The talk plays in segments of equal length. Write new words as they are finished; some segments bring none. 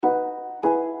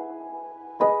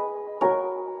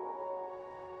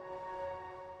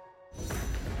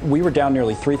We were down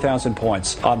nearly 3,000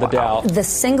 points on the Dow. The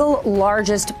single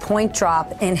largest point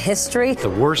drop in history. The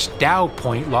worst Dow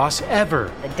point loss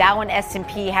ever. The Dow and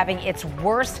S&P having its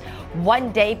worst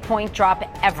one-day point drop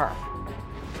ever.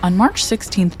 On March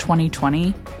 16,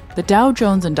 2020, the Dow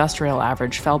Jones Industrial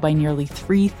Average fell by nearly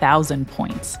 3,000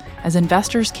 points as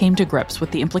investors came to grips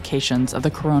with the implications of the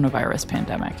coronavirus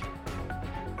pandemic.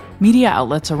 Media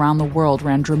outlets around the world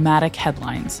ran dramatic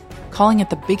headlines, calling it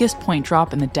the biggest point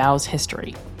drop in the Dow's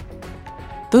history.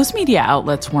 Those media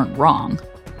outlets weren't wrong.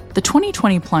 The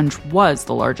 2020 plunge was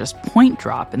the largest point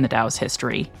drop in the Dow's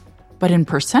history, but in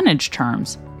percentage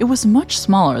terms, it was much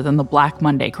smaller than the Black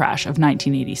Monday crash of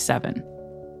 1987.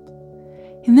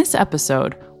 In this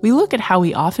episode, we look at how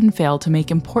we often fail to make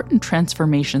important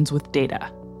transformations with data,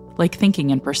 like thinking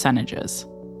in percentages.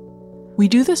 We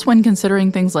do this when considering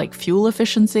things like fuel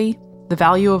efficiency, the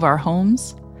value of our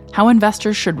homes, how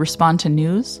investors should respond to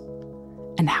news,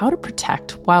 and how to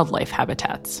protect wildlife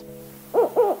habitats.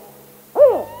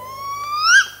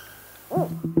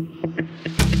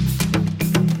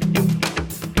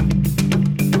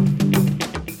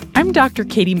 I'm Dr.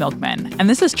 Katie Milkman, and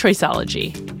this is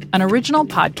Choiceology, an original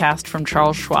podcast from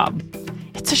Charles Schwab.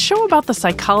 It's a show about the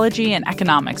psychology and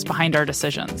economics behind our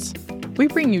decisions. We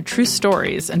bring you true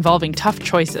stories involving tough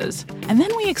choices, and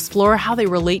then we explore how they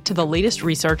relate to the latest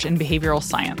research in behavioral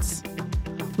science.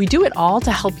 We do it all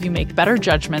to help you make better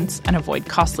judgments and avoid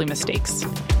costly mistakes.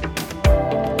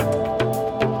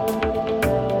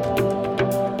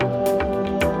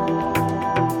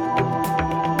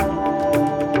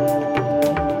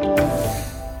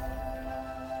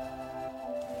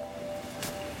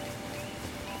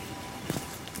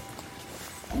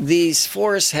 These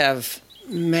forests have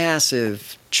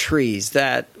massive trees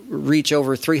that reach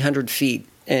over 300 feet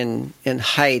in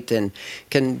height and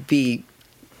can be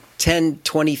 10,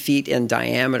 20 feet in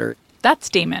diameter. That's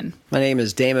Damon. My name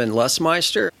is Damon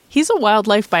Lustmeister. He's a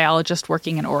wildlife biologist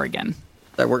working in Oregon.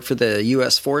 I work for the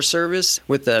U.S. Forest Service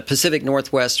with the Pacific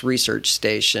Northwest Research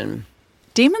Station.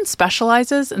 Damon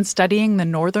specializes in studying the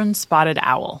northern spotted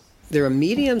owl. They're a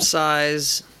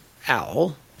medium-sized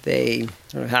owl. They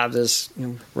sort of have this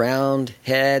round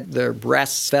head. Their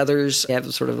breast feathers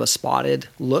have sort of a spotted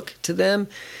look to them.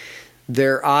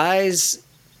 Their eyes,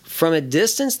 from a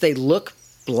distance, they look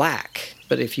black.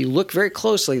 But if you look very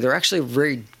closely, they're actually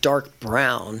very dark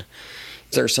brown.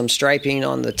 There's some striping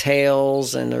on the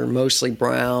tails, and they're mostly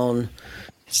brown.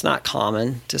 It's not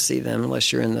common to see them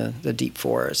unless you're in the deep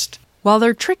forest. While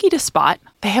they're tricky to spot,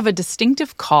 they have a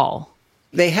distinctive call.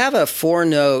 They have a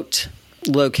 4-note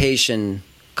location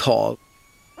call.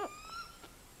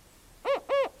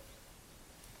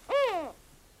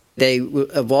 They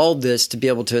evolved this to be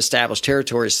able to establish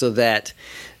territories so that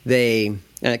they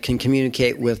can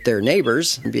communicate with their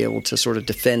neighbors and be able to sort of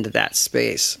defend that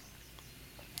space.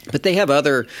 But they have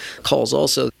other calls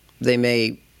also. They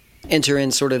may enter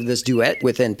in sort of this duet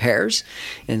within pairs,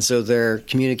 and so they're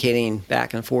communicating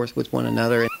back and forth with one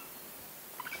another.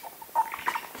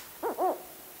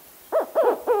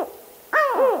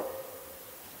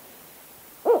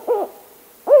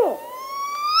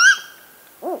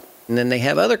 And then they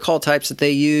have other call types that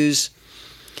they use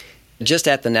just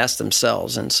at the nest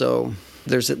themselves. And so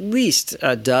there's at least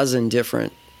a dozen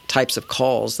different types of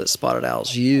calls that spotted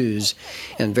owls use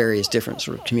in various different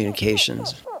sort of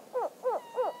communications.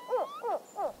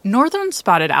 Northern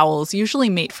spotted owls usually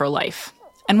mate for life.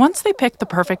 And once they pick the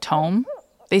perfect home,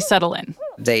 they settle in.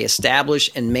 They establish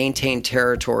and maintain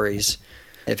territories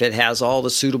if it has all the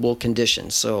suitable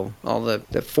conditions. So all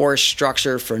the forest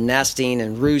structure for nesting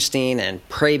and roosting and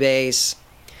prey base.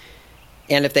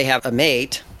 And if they have a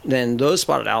mate, then those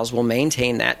spotted owls will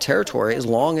maintain that territory as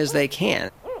long as they can.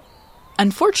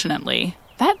 Unfortunately,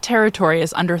 that territory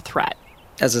is under threat.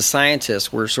 As a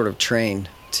scientist, we're sort of trained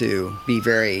to be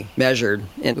very measured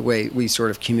in the way we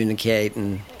sort of communicate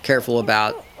and careful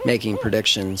about making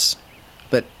predictions.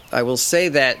 But I will say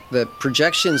that the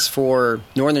projections for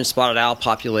northern spotted owl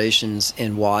populations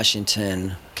in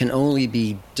Washington can only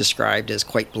be described as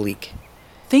quite bleak.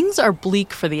 Things are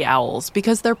bleak for the owls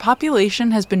because their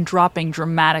population has been dropping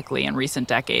dramatically in recent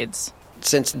decades.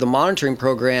 Since the monitoring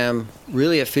program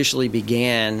really officially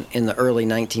began in the early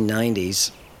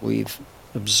 1990s, we've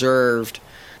observed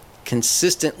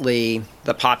consistently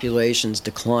the populations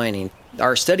declining.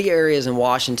 Our study areas in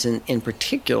Washington in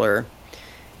particular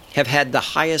have had the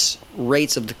highest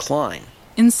rates of decline.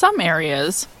 In some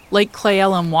areas, like Cle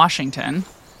Elum, Washington,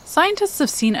 scientists have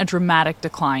seen a dramatic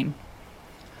decline.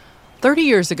 30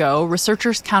 years ago,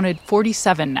 researchers counted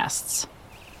 47 nests.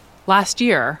 Last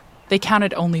year, they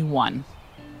counted only 1.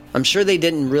 I'm sure they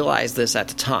didn't realize this at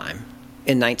the time,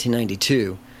 in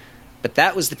 1992, but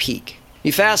that was the peak.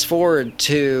 You fast forward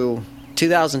to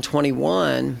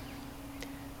 2021,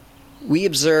 we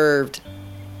observed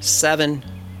 7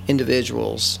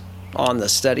 individuals on the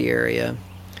study area.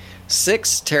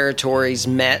 6 territories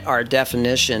met our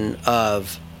definition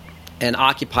of an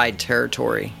occupied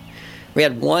territory. We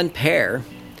had 1 pair,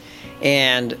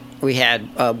 and we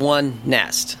had 1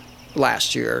 nest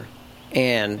last year,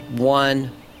 and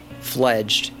 1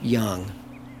 fledged young.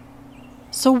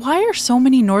 So why are so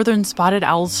many northern spotted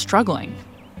owls struggling?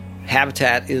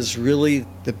 Habitat is really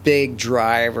the big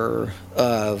driver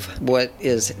of what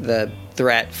is the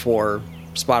threat for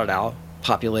spotted owl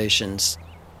populations.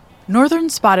 Northern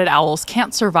spotted owls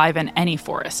can't survive in any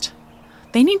forest.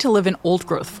 They need to live in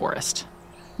old-growth forest.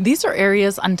 These are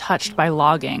areas untouched by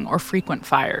logging or frequent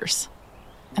fires.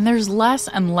 And there's less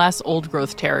and less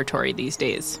old-growth territory these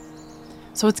days.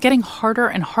 So it's getting harder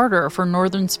and harder for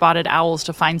northern spotted owls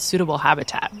to find suitable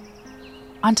habitat.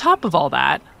 On top of all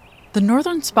that, the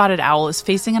northern spotted owl is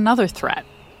facing another threat,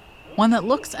 one that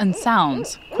looks and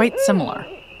sounds quite similar.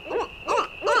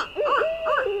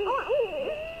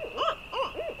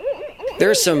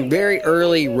 There's some very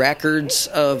early records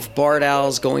of barred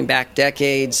owls going back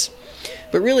decades,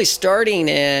 but really starting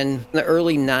in the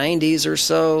early 90s or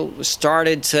so,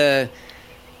 started to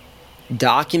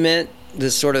document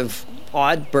this sort of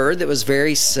odd bird that was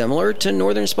very similar to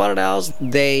northern spotted owls.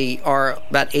 They are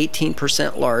about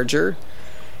 18% larger.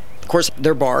 Of course,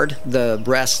 they're barred. The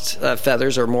breast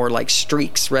feathers are more like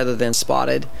streaks rather than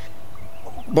spotted.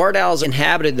 Barred owls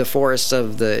inhabited the forests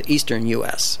of the eastern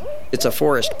U.S. It's a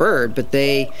forest bird, but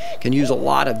they can use a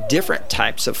lot of different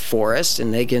types of forests,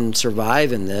 and they can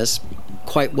survive in this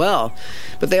quite well.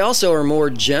 But they also are more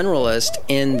generalist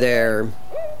in their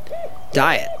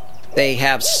diet. They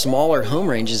have smaller home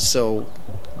ranges, so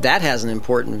that has an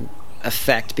important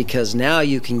effect because now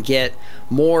you can get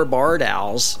more barred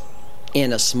owls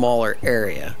in a smaller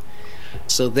area.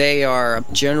 So they are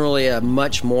generally a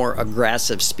much more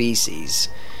aggressive species.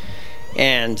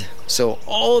 And so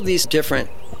all of these different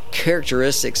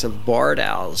characteristics of barred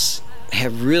owls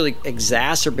have really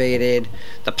exacerbated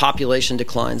the population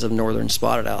declines of northern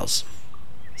spotted owls.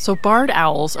 So barred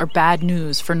owls are bad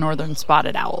news for northern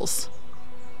spotted owls.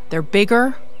 They're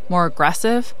bigger, more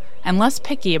aggressive, and less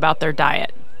picky about their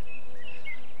diet.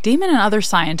 Damon and other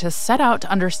scientists set out to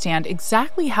understand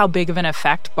exactly how big of an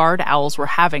effect barred owls were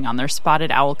having on their spotted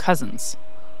owl cousins.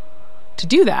 To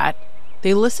do that,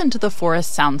 they listened to the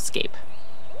forest soundscape.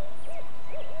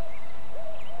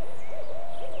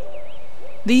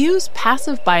 They use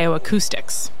passive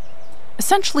bioacoustics,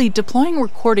 essentially deploying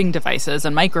recording devices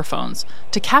and microphones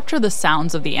to capture the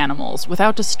sounds of the animals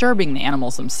without disturbing the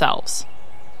animals themselves.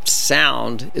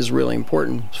 Sound is really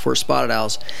important for spotted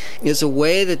owls. It's a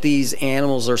way that these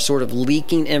animals are sort of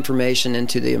leaking information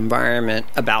into the environment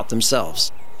about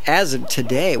themselves. As of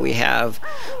today, we have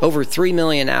over 3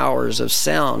 million hours of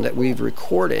sound that we've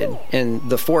recorded in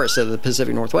the forests of the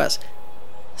Pacific Northwest.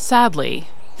 Sadly,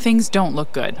 things don't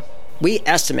look good. We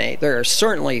estimate there are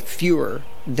certainly fewer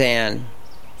than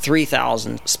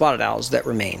 3,000 spotted owls that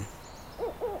remain.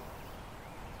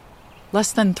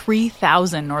 Less than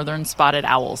 3,000 northern spotted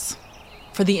owls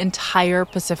for the entire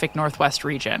Pacific Northwest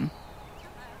region.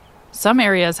 Some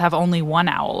areas have only 1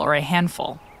 owl or a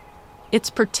handful. It's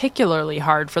particularly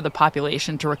hard for the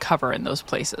population to recover in those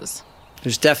places.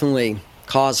 There's definitely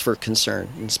cause for concern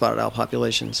in spotted owl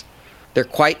populations. They're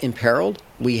quite imperiled.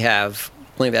 We have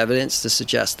plenty of evidence to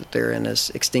suggest that they're in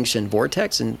this extinction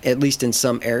vortex, and at least in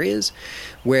some areas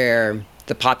where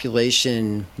the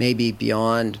population may be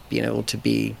beyond being able to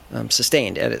be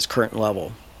sustained at its current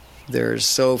level. There's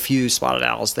so few spotted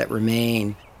owls that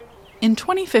remain. In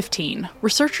 2015,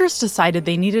 researchers decided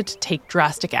they needed to take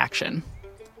drastic action.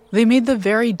 They made the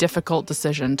very difficult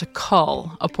decision to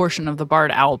cull a portion of the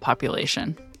barred owl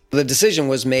population. The decision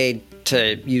was made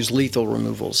to use lethal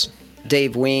removals.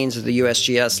 Dave Weens of the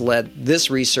USGS led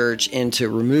this research into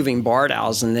removing barred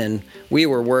owls, and then we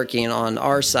were working on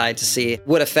our side to see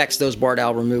what effects those barred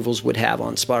owl removals would have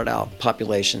on spotted owl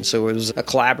populations. So it was a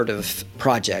collaborative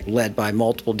project led by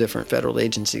multiple different federal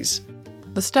agencies.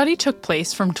 The study took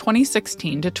place from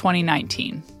 2016 to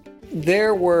 2019.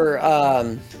 There were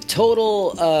a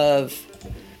total of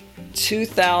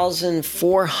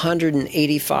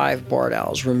 2,485 barred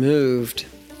owls removed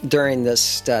during this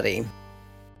study.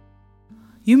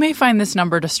 You may find this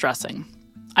number distressing.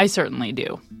 I certainly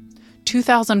do.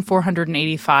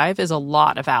 2,485 is a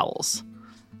lot of owls.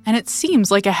 And it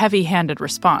seems like a heavy-handed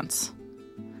response.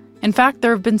 In fact, there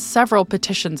have been several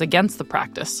petitions against the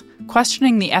practice,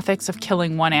 questioning the ethics of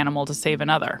killing one animal to save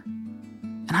another.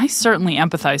 And I certainly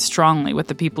empathize strongly with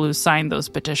the people who signed those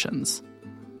petitions.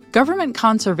 Government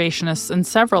conservationists in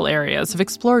several areas have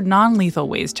explored non-lethal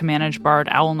ways to manage barred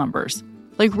owl numbers,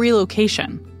 like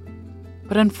relocation.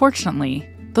 But unfortunately,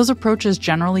 those approaches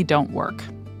generally don't work.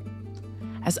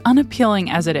 As unappealing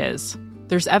as it is,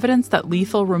 there's evidence that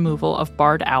lethal removal of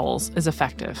barred owls is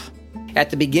effective. At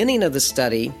the beginning of the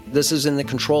study, this is in the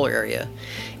control area,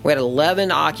 we had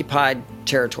 11 occupied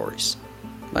territories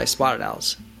by spotted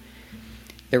owls.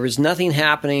 There was nothing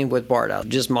happening with barred owls,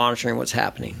 just monitoring what's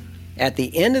happening. At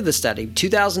the end of the study,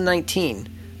 2019,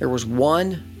 there was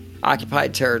one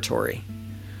occupied territory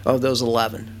of those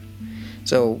 11.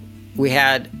 So we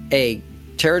had a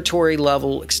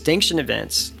territory-level extinction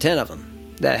events, 10 of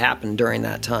them, that happened during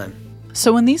that time.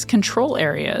 So in these control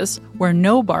areas, where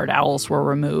no barred owls were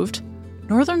removed,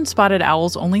 northern spotted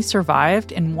owls only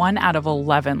survived in 1 out of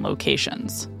 11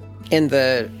 locations. In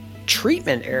the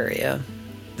treatment area,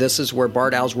 this is where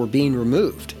barred owls were being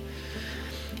removed.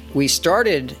 We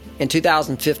started in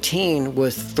 2015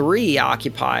 with 3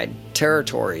 occupied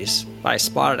territories by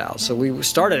spotted owls. So we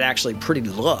started actually pretty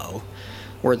low,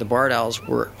 where the barred owls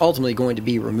were ultimately going to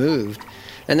be removed.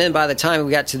 And then by the time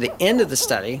we got to the end of the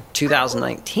study,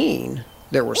 2019,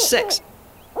 there were 6.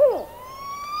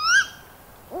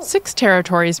 6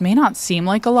 territories may not seem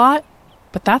like a lot,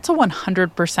 but that's a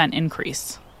 100%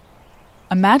 increase.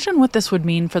 Imagine what this would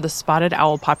mean for the spotted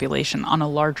owl population on a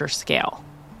larger scale.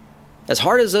 As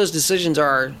hard as those decisions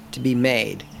are to be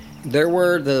made, there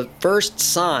were the first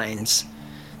signs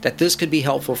that this could be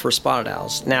helpful for spotted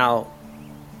owls. Now,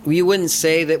 we wouldn't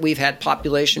say that we've had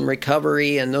population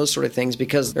recovery and those sort of things,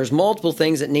 because there's multiple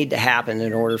things that need to happen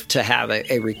in order to have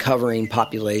a recovering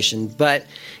population, but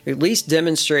at least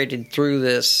demonstrated through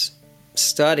this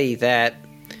study that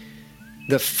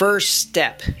the first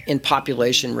step in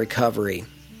population recovery,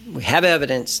 we have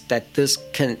evidence that this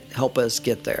can help us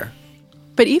get there.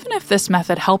 But even if this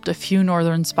method helped a few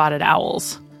northern spotted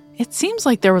owls, it seems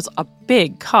like there was a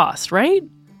big cost, right?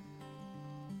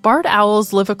 Barred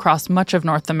owls live across much of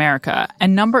North America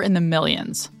and number in the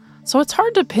millions, so it's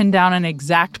hard to pin down an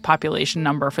exact population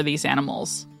number for these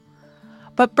animals.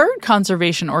 But bird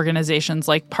conservation organizations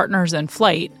like Partners in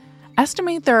Flight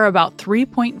estimate there are about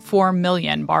 3.4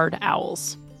 million barred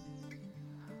owls.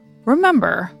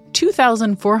 Remember,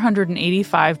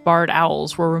 2,485 barred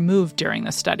owls were removed during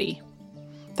the study.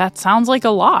 That sounds like a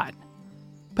lot,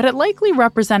 but it likely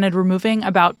represented removing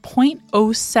about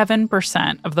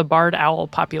 0.07% of the barred owl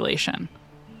population,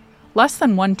 less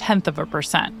than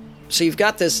 0.1%. So you've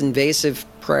got this invasive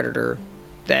predator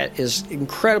that is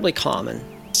incredibly common,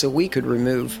 so we could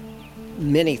remove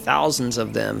many thousands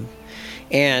of them,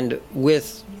 and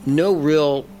with no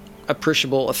real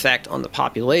appreciable effect on the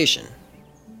population.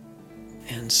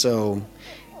 And so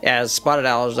as spotted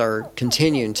owls are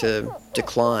continuing to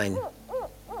decline,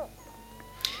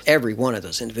 every one of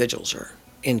those individuals are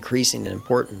increasing in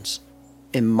importance.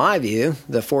 In my view,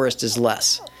 the forest is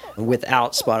less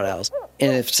without spotted owls.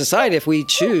 And if society, if we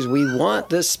choose, we want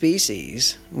this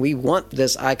species, we want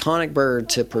this iconic bird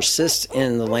to persist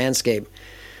in the landscape,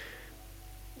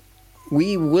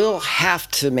 we will have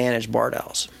to manage barred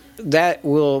owls. That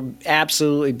will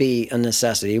absolutely be a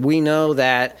necessity. We know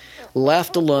that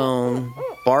left alone,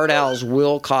 barred owls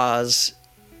will cause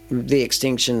the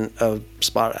extinction of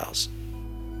spotted owls.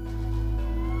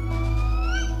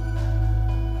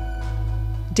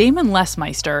 Damon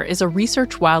Lesmeister is a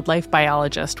research wildlife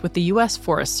biologist with the U.S.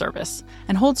 Forest Service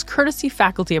and holds courtesy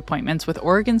faculty appointments with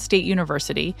Oregon State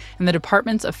University in the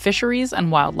Departments of Fisheries and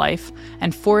Wildlife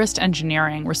and Forest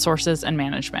Engineering, Resources and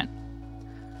Management.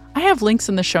 I have links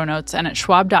in the show notes and at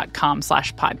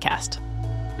schwab.com/podcast.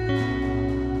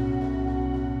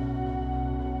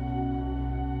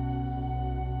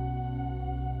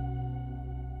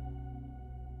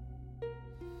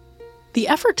 The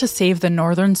effort to save the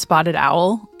northern spotted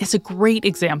owl is a great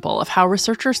example of how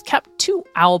researchers kept 2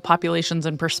 owl populations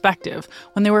in perspective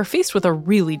when they were faced with a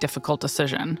really difficult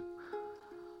decision.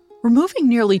 Removing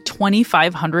nearly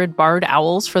 2,500 barred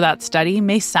owls for that study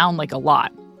may sound like a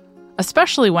lot,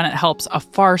 especially when it helps a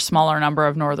far smaller number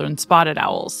of northern spotted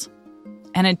owls.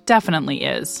 And it definitely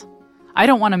is. I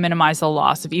don't want to minimize the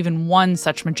loss of even one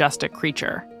such majestic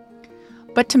creature.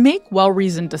 But to make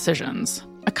well-reasoned decisions,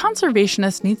 a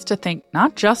conservationist needs to think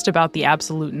not just about the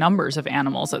absolute numbers of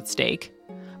animals at stake,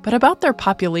 but about their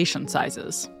population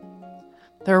sizes.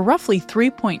 There are roughly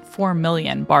 3.4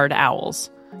 million barred owls,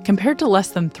 compared to less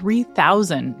than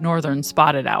 3,000 northern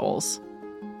spotted owls.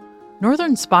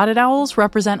 Northern spotted owls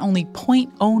represent only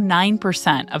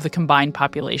 0.09% of the combined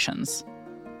populations.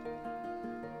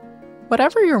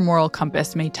 Whatever your moral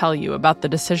compass may tell you about the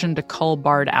decision to cull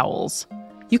barred owls,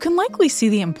 you can likely see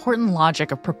the important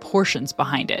logic of proportions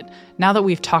behind it now that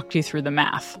we've talked you through the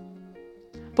math.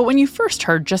 But when you first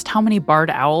heard just how many barred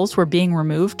owls were being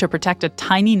removed to protect a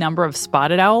tiny number of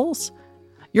spotted owls,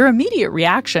 your immediate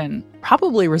reaction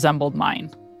probably resembled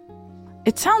mine.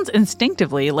 It sounds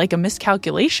instinctively like a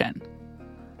miscalculation.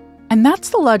 And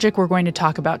that's the logic we're going to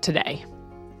talk about today.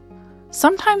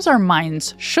 Sometimes our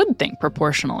minds should think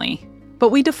proportionally, but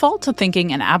we default to thinking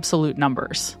in absolute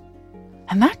numbers.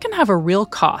 And that can have a real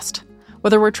cost,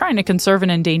 whether we're trying to conserve an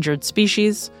endangered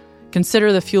species,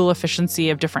 consider the fuel efficiency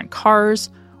of different cars,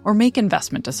 or make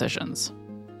investment decisions.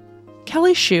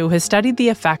 Kelly Shue has studied the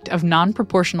effect of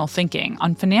non-proportional thinking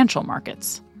on financial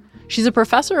markets. She's a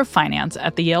professor of finance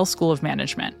at the Yale School of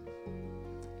Management.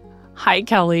 Hi,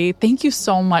 Kelly. Thank you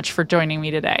so much for joining me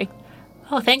today.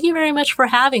 Oh, thank you very much for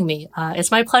having me.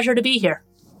 It's my pleasure to be here.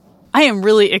 I am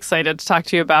really excited to talk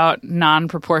to you about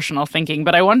non-proportional thinking,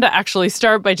 but I wanted to actually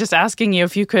start by just asking you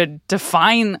if you could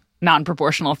define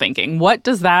non-proportional thinking. What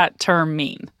does that term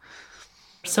mean?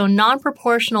 So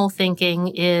non-proportional thinking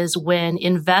is when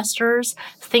investors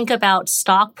think about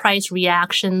stock price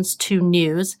reactions to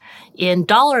news in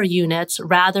dollar units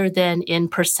rather than in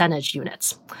percentage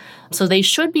units. So they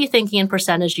should be thinking in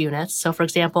percentage units. So for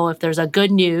example, if there's a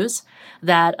good news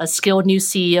that a skilled new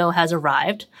CEO has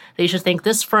arrived, they should think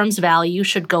this firm's value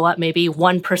should go up maybe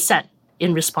 1%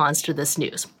 in response to this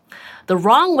news. The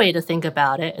wrong way to think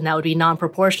about it, and that would be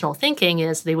non-proportional thinking,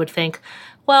 is they would think,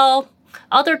 well,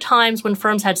 other times when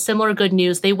firms had similar good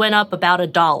news, they went up about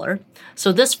 $1.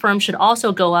 So this firm should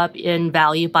also go up in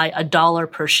value by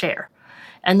 $1 per share.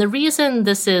 And the reason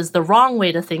this is the wrong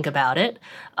way to think about it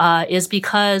is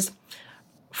because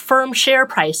firm share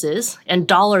prices and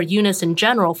dollar units in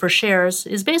general for shares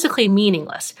is basically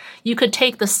meaningless. You could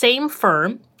take the same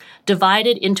firm, divide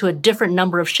it into a different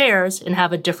number of shares, and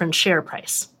have a different share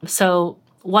price. So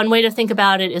one way to think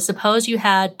about it is suppose you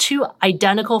had two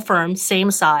identical firms,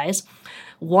 same size.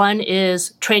 One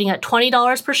is trading at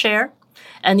 $20 per share,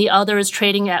 and the other is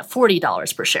trading at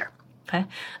 $40 per share. Okay?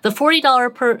 The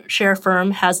 $40 per share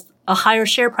firm has a higher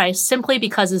share price simply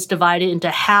because it's divided into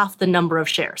half the number of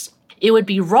shares. It would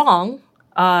be wrong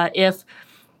if,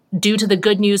 due to the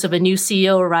good news of a new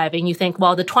CEO arriving, you think,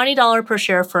 well, the $20 per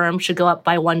share firm should go up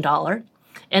by $1,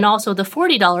 and also the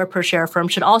 $40 per share firm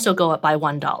should also go up by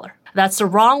 $1. That's the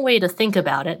wrong way to think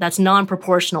about it. That's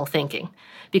non-proportional thinking.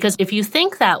 Because if you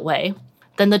think that way,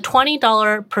 then the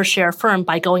 $20 per share firm,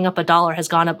 by going up $1, has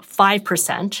gone up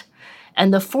 5%,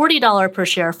 and the $40 per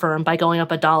share firm, by going up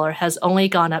 $1, has only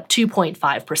gone up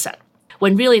 2.5%,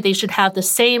 when really they should have the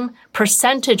same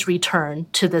percentage return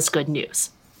to this good news.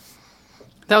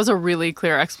 That was a really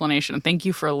clear explanation. Thank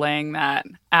you for laying that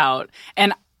out.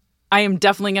 And I am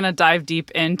definitely going to dive deep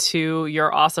into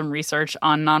your awesome research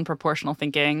on non-proportional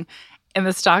thinking in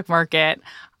the stock market.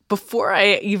 Before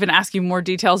I even ask you more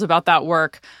details about that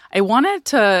work, I wanted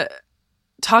to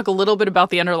talk a little bit about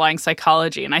the underlying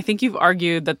psychology. And I think you've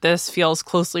argued that this feels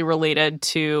closely related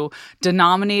to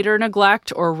denominator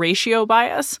neglect or ratio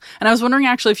bias. And I was wondering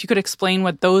actually if you could explain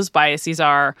what those biases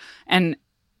are and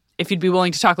if you'd be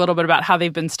willing to talk a little bit about how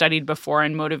they've been studied before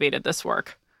and motivated this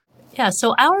work. Yeah,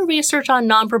 so our research on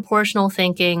non-proportional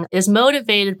thinking is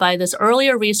motivated by this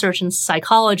earlier research in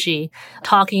psychology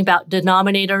talking about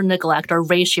denominator neglect or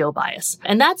ratio bias.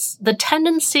 And that's the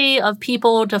tendency of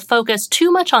people to focus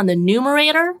too much on the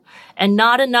numerator and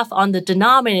not enough on the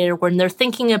denominator when they're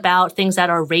thinking about things that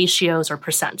are ratios or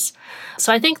percents.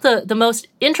 So I think the most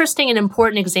interesting and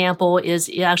important example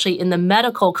is actually in the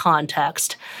medical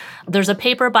context. There's a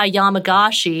paper by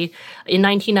Yamagashi in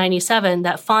 1997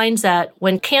 that finds that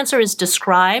when cancer is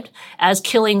described as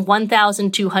killing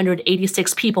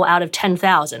 1,286 people out of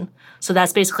 10,000, so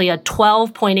that's basically a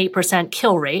 12.8%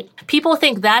 kill rate, people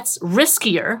think that's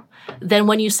riskier than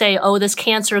when you say, oh, this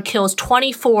cancer kills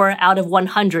 24 out of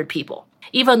 100 people,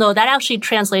 even though that actually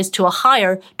translates to a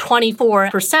higher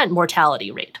 24%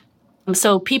 mortality rate.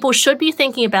 So people should be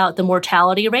thinking about the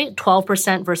mortality rate,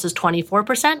 12% versus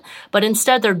 24%, but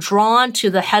instead they're drawn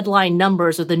to the headline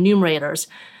numbers or the numerators,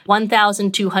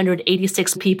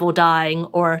 1,286 people dying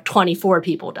or 24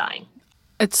 people dying.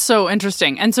 It's so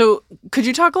interesting. And so could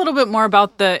you talk a little bit more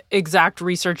about the exact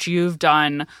research you've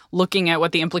done looking at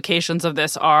what the implications of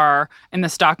this are in the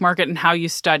stock market and how you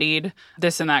studied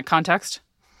this in that context?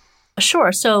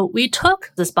 Sure. So we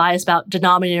took this bias about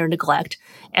denominator neglect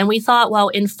and we thought, well,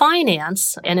 in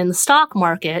finance and in the stock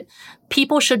market,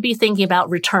 people should be thinking about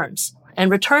returns. And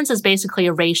returns is basically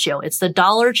a ratio. It's the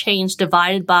dollar change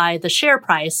divided by the share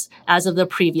price as of the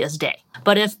previous day.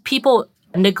 But if people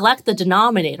neglect the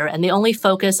denominator and they only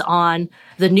focus on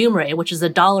the numerator, which is the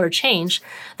dollar change,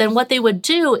 then what they would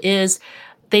do is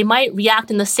they might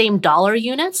react in the same dollar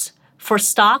units for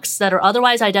stocks that are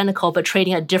otherwise identical but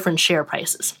trading at different share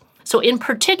prices. So in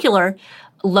particular,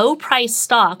 low-price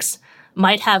stocks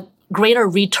might have greater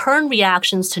return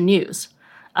reactions to news.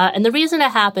 And the reason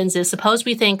it happens is, suppose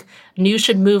we think news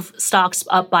should move stocks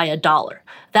up by $1.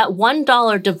 That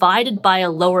 $1 divided by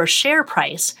a lower share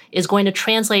price is going to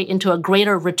translate into a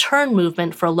greater return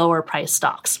movement for lower price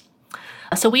stocks.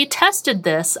 So we tested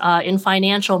this in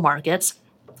financial markets.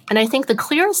 And I think the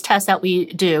clearest test that we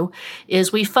do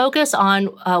is we focus on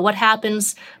what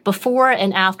happens before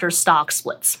and after stock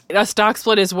splits. A stock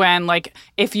split is when, like,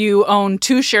 if you own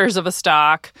 2 shares of a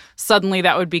stock, suddenly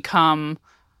that would become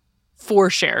 4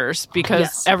 shares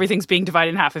because everything's being divided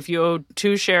in half. If you own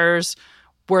 2 shares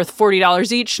worth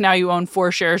 $40 each, now you own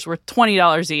 4 shares worth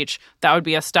 $20 each. That would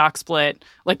be a stock split,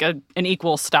 like an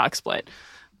equal stock split.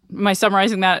 Am I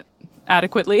summarizing that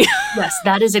adequately? Yes,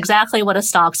 that is exactly what a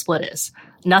stock split is.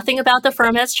 Nothing about the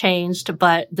firm has changed,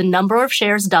 but the number of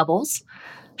shares doubles.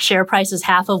 Share price is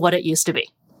half of what it used to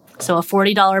be. So a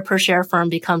 $40 per share firm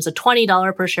becomes a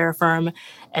 $20 per share firm,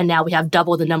 and now we have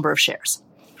double the number of shares.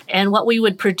 And what we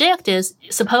would predict is,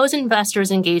 suppose investors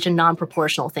engage in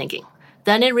non-proportional thinking.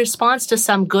 Then in response to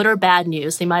some good or bad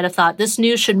news, they might have thought this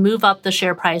news should move up the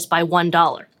share price by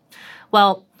 $1.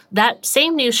 Well, that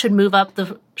same news should move up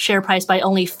the share price by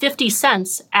only 50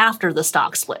 cents after the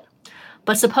stock split.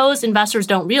 But suppose investors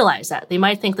don't realize that. They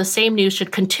might think the same news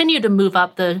should continue to move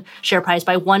up the share price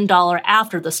by $1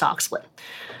 after the stock split.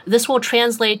 This will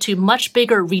translate to much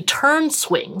bigger return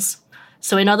swings.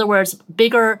 So in other words,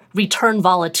 bigger return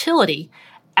volatility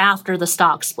after the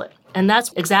stock split. And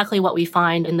that's exactly what we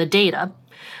find in the data.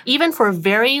 Even for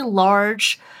very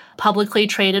large publicly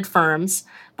traded firms,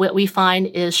 what we find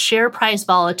is share price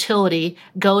volatility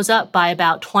goes up by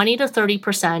about 20 to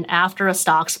 30% after a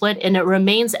stock split, and it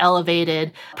remains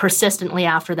elevated persistently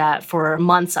after that for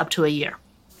months up to a year.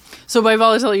 So by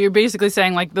volatility, you're basically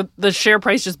saying like the share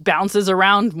price just bounces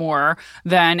around more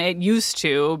than it used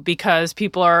to because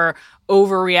people are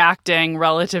overreacting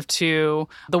relative to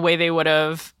the way they would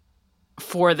have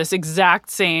for this exact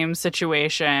same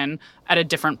situation at a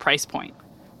different price point.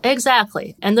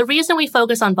 Exactly. And the reason we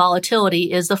focus on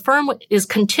volatility is the firm is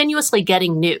continuously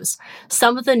getting news.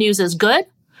 Some of the news is good,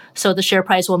 so the share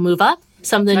price will move up.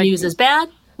 Some of the news is bad,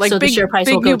 so the share price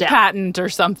will go down. Big new patent or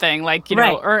something, like, you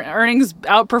know, earnings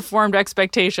outperformed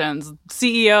expectations.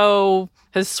 CEO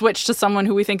has switched to someone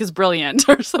who we think is brilliant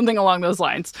or something along those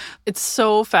lines. It's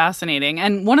so fascinating.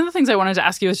 And one of the things I wanted to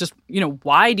ask you is just, you know,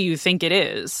 why do you think it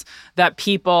is that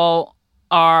people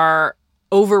are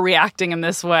overreacting in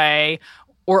this way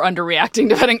or underreacting,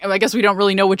 depending, I guess we don't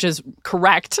really know which is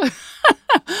correct.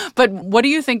 But what do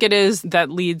you think it is that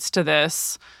leads to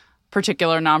this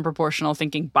particular non-proportional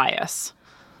thinking bias?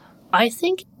 I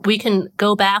think we can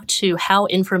go back to how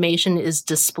information is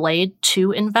displayed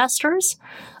to investors.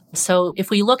 So if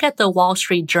we look at the Wall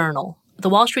Street Journal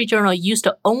used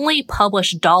to only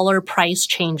publish dollar price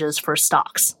changes for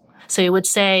stocks. So it would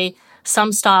say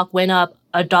some stock went up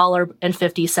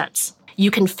 $1.50. You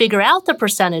can figure out the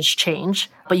percentage change,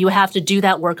 but you have to do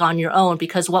that work on your own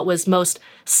because what was most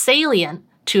salient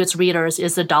to its readers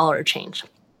is the dollar change.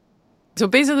 So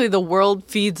basically the world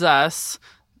feeds us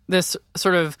this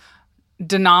sort of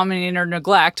denominator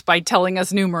neglect by telling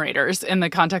us numerators in the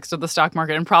context of the stock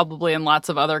market and probably in lots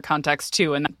of other contexts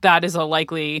too. And that is a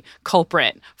likely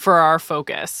culprit for our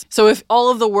focus. So if all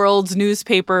of the world's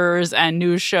newspapers and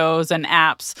news shows and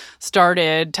apps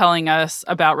started telling us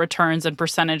about returns in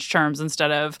percentage terms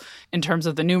instead of in terms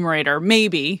of the numerator,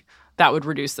 maybe that would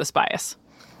reduce this bias.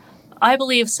 I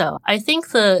believe so. I think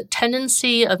the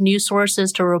tendency of news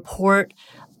sources to report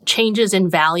changes in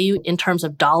value in terms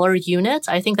of dollar units,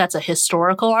 I think that's a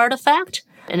historical artifact.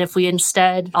 And if we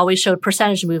instead always showed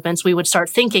percentage movements, we would start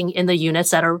thinking in the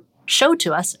units that are showed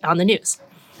to us on the news.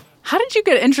 How did you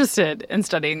get interested in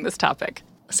studying this topic?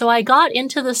 So I got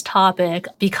into this topic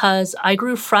because I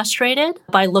grew frustrated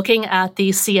by looking at the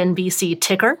CNBC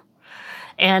ticker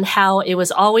and how it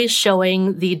was always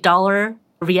showing the dollar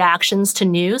reactions to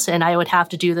news, and I would have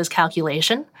to do this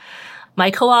calculation. My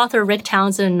co-author, Rick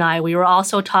Townsend, and I, we were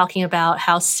also talking about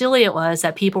how silly it was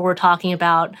that people were talking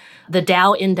about the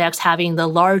Dow index having the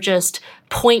largest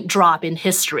point drop in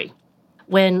history,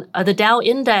 when the Dow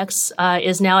index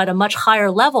is now at a much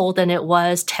higher level than it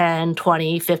was 10,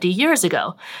 20, 50 years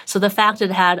ago. So the fact that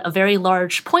it had a very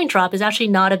large point drop is actually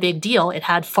not a big deal. It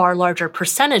had far larger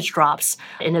percentage drops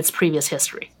in its previous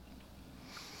history.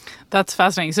 That's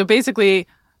fascinating. So basically,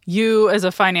 you as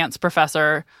a finance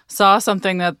professor saw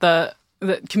something that the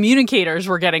communicators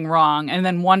were getting wrong and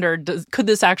then wondered, could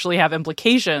this actually have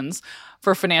implications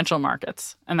for financial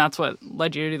markets? And that's what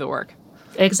led you to do the work.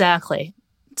 Exactly.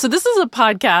 So this is a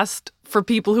podcast for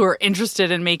people who are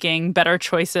interested in making better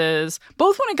choices,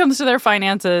 both when it comes to their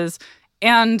finances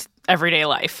and everyday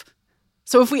life.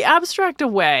 So if we abstract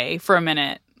away for a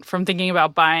minute from thinking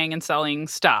about buying and selling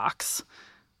stocks,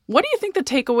 what do you think the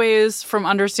takeaways from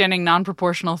understanding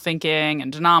non-proportional thinking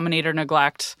and denominator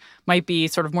neglect might be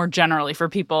sort of more generally for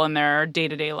people in their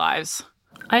day-to-day lives?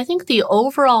 I think the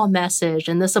overall message,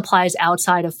 and this applies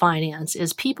outside of finance,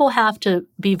 is people have to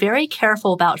be very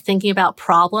careful about thinking about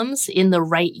problems in the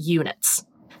right units.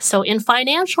 So in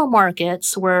financial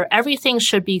markets, where everything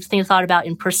should be thought about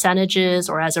in percentages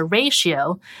or as a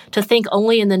ratio, to think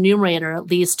only in the numerator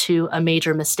leads to a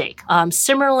major mistake.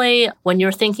 Similarly, when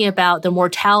you're thinking about the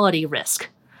mortality risk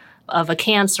of a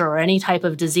cancer or any type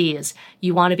of disease,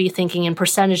 you want to be thinking in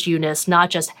percentage units, not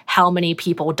just how many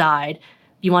people died.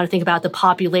 You want to think about the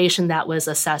population that was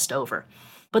assessed over.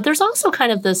 But there's also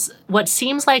kind of this, what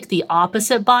seems like the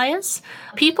opposite bias.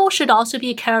 People should also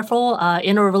be careful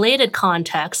in a related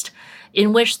context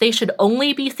in which they should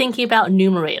only be thinking about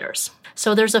numerators.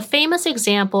 So there's a famous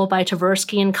example by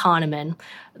Tversky and Kahneman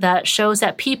that shows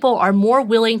that people are more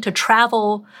willing to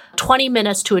travel 20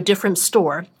 minutes to a different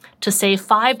store to save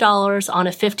 $5 on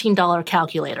a $15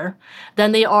 calculator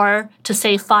than they are to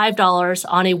save $5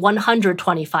 on a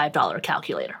 $125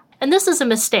 calculator. And this is a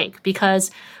mistake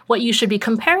because what you should be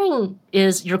comparing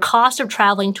is your cost of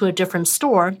traveling to a different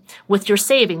store with your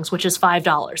savings, which is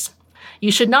 $5.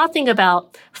 You should not think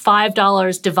about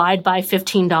 $5 divided by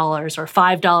 $15 or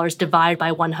 $5 divided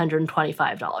by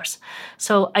 $125.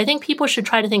 So I think people should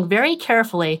try to think very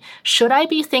carefully, should I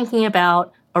be thinking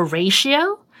about a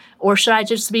ratio? Or should I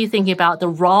just be thinking about the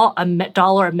raw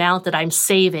dollar amount that I'm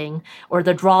saving or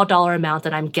the raw dollar amount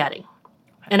that I'm getting?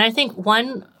 And I think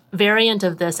one variant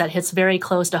of this that hits very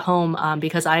close to home,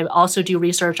 because I also do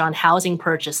research on housing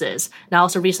purchases, and I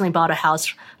also recently bought a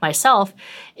house myself,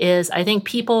 is I think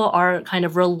people are kind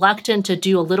of reluctant to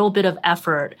do a little bit of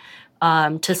effort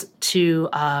to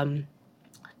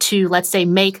let's say,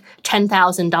 make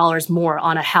 $10,000 more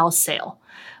on a house sale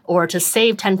or to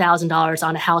save $10,000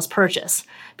 on a house purchase.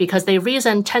 Because they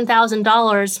reason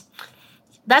 $10,000,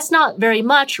 that's not very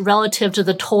much relative to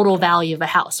the total value of a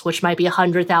house, which might be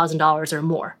 $100,000 or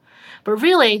more. But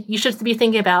really, you should be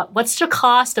thinking about what's the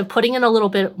cost of putting in a little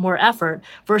bit more effort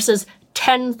versus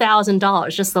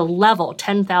 $10,000, just the level,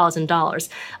 $10,000,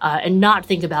 and not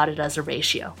think about it as a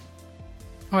ratio.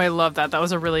 Oh, I love that. That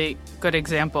was a really good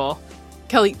example.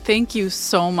 Kelly, thank you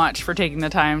so much for taking the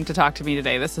time to talk to me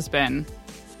today. This has been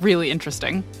really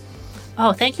interesting.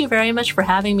 Oh, thank you very much for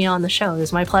having me on the show. It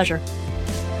was my pleasure.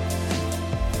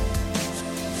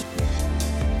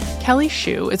 Kelly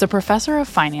Shue is a professor of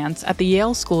finance at the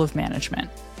Yale School of Management.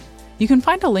 You can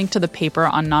find a link to the paper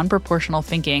on non-proportional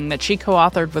thinking that she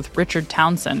co-authored with Richard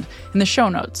Townsend in the show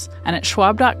notes and at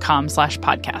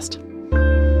schwab.com/podcast.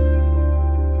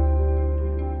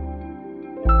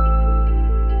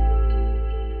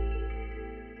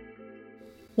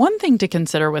 One thing to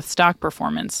consider with stock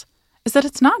performance is that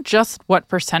it's not just what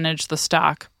percentage the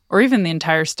stock, or even the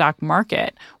entire stock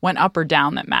market, went up or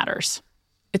down that matters.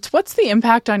 It's what's the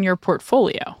impact on your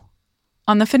portfolio.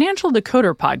 On the Financial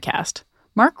Decoder podcast,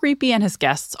 Mark Riepe and his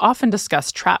guests often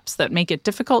discuss traps that make it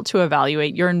difficult to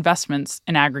evaluate your investments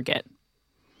in aggregate.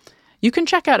 You can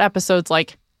check out episodes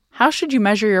like How Should You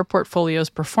Measure Your Portfolio's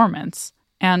Performance?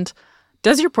 And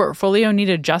Does Your Portfolio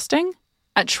Need Adjusting?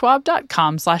 At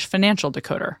schwab.com/financial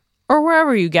decoder, or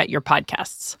wherever you get your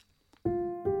podcasts.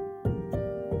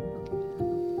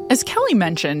 As Kelly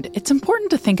mentioned, it's important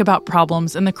to think about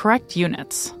problems in the correct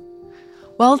units.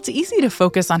 While it's easy to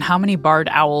focus on how many barred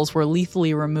owls were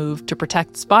lethally removed to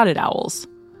protect spotted owls,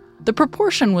 the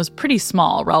proportion was pretty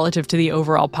small relative to the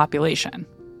overall population.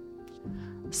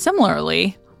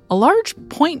 Similarly, a large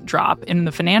point drop in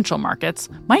the financial markets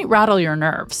might rattle your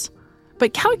nerves,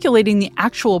 but calculating the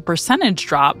actual percentage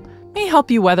drop may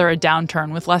help you weather a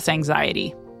downturn with less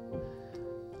anxiety.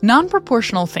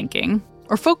 Non-proportional thinking,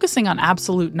 or focusing on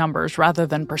absolute numbers rather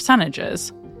than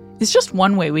percentages, is just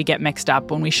one way we get mixed up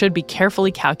when we should be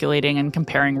carefully calculating and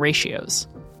comparing ratios.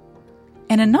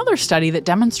 In another study that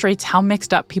demonstrates how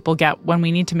mixed up people get when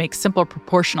we need to make simple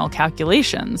proportional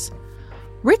calculations,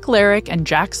 Rick Larrick and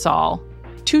Jack Saul,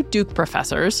 two Duke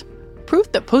professors,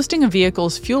 proved that posting a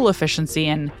vehicle's fuel efficiency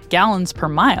in gallons per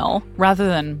mile rather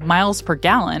than miles per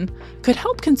gallon could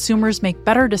help consumers make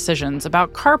better decisions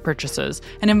about car purchases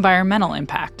and environmental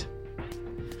impact.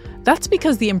 That's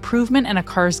because the improvement in a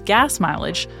car's gas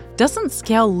mileage doesn't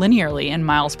scale linearly in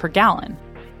miles per gallon,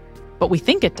 but we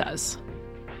think it does.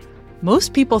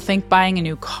 Most people think buying a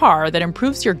new car that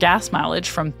improves your gas mileage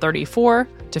from 34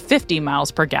 to 50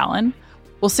 miles per gallon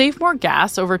will save more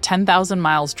gas over 10,000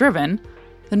 miles driven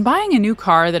than buying a new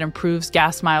car that improves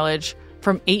gas mileage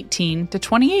from 18 to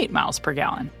 28 miles per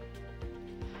gallon.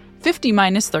 50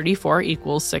 minus 34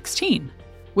 equals 16,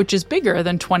 which is bigger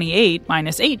than 28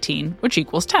 minus 18, which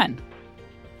equals 10.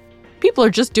 People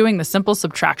are just doing the simple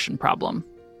subtraction problem.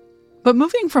 But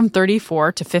moving from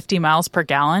 34 to 50 miles per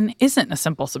gallon isn't a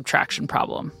simple subtraction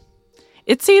problem.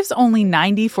 It saves only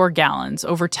 94 gallons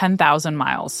over 10,000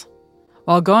 miles,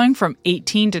 while going from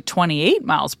 18 to 28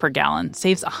 miles per gallon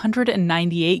saves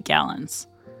 198 gallons,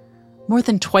 more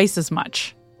than twice as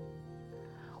much.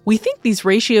 We think these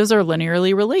ratios are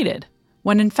linearly related,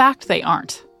 when in fact they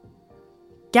aren't.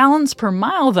 Gallons per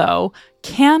mile, though,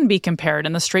 can be compared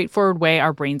in the straightforward way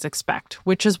our brains expect,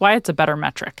 which is why it's a better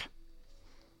metric.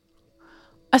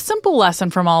 A simple lesson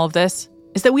from all of this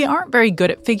is that we aren't very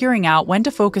good at figuring out when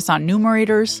to focus on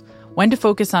numerators, when to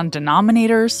focus on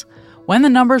denominators, when the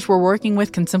numbers we're working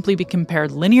with can simply be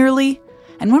compared linearly,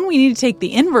 and when we need to take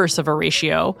the inverse of a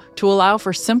ratio to allow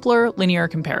for simpler linear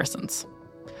comparisons.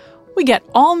 We get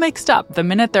all mixed up the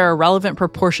minute there are relevant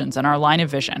proportions in our line of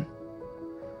vision.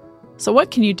 So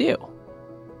what can you do?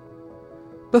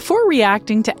 Before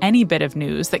reacting to any bit of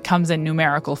news that comes in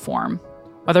numerical form,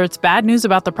 whether it's bad news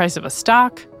about the price of a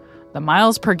stock, the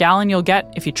miles per gallon you'll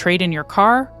get if you trade in your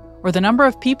car, or the number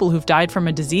of people who've died from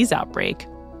a disease outbreak,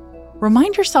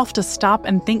 remind yourself to stop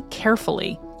and think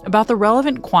carefully about the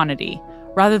relevant quantity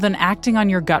rather than acting on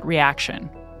your gut reaction.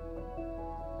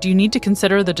 Do you need to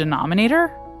consider the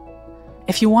denominator?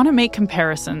 If you want to make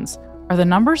comparisons, are the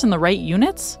numbers in the right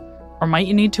units? Or might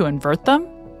you need to invert them?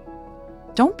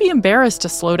 Don't be embarrassed to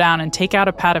slow down and take out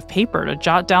a pad of paper to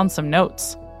jot down some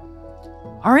notes.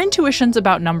 Our intuitions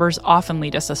about numbers often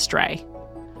lead us astray,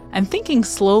 and thinking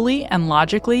slowly and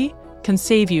logically can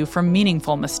save you from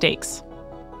meaningful mistakes.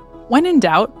 When in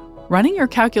doubt, running your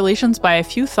calculations by a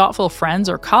few thoughtful friends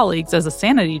or colleagues as a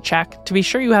sanity check to be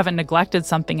sure you haven't neglected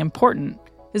something important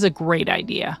is a great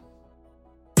idea.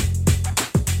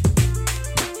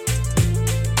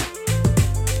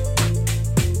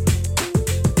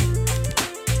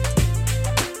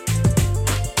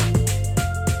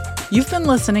 You've been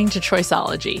listening to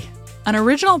Choiceology, an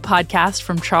original podcast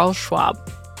from Charles Schwab.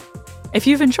 If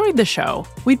you've enjoyed the show,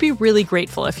 we'd be really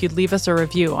grateful if you'd leave us a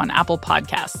review on Apple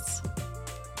Podcasts.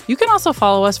 You can also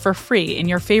follow us for free in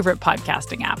your favorite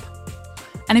podcasting app.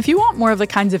 And if you want more of the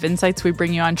kinds of insights we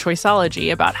bring you on Choiceology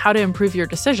about how to improve your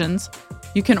decisions,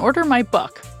 you can order my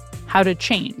book, How to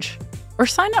Change, or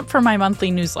sign up for my monthly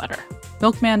newsletter,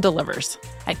 Milkman Delivers,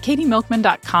 at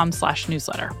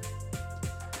katiemilkman.com/newsletter.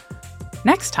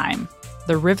 Next time,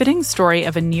 the riveting story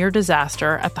of a near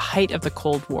disaster at the height of the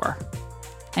Cold War.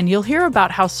 And you'll hear about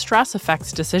how stress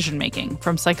affects decision-making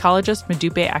from psychologist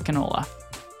Modupe Akinola.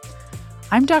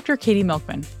 I'm Dr. Katie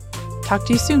Milkman. Talk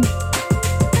to you soon.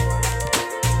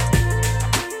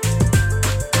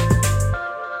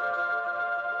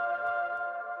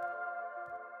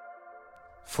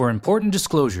 For important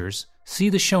disclosures, see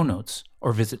the show notes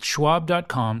or visit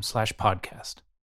schwab.com/podcast.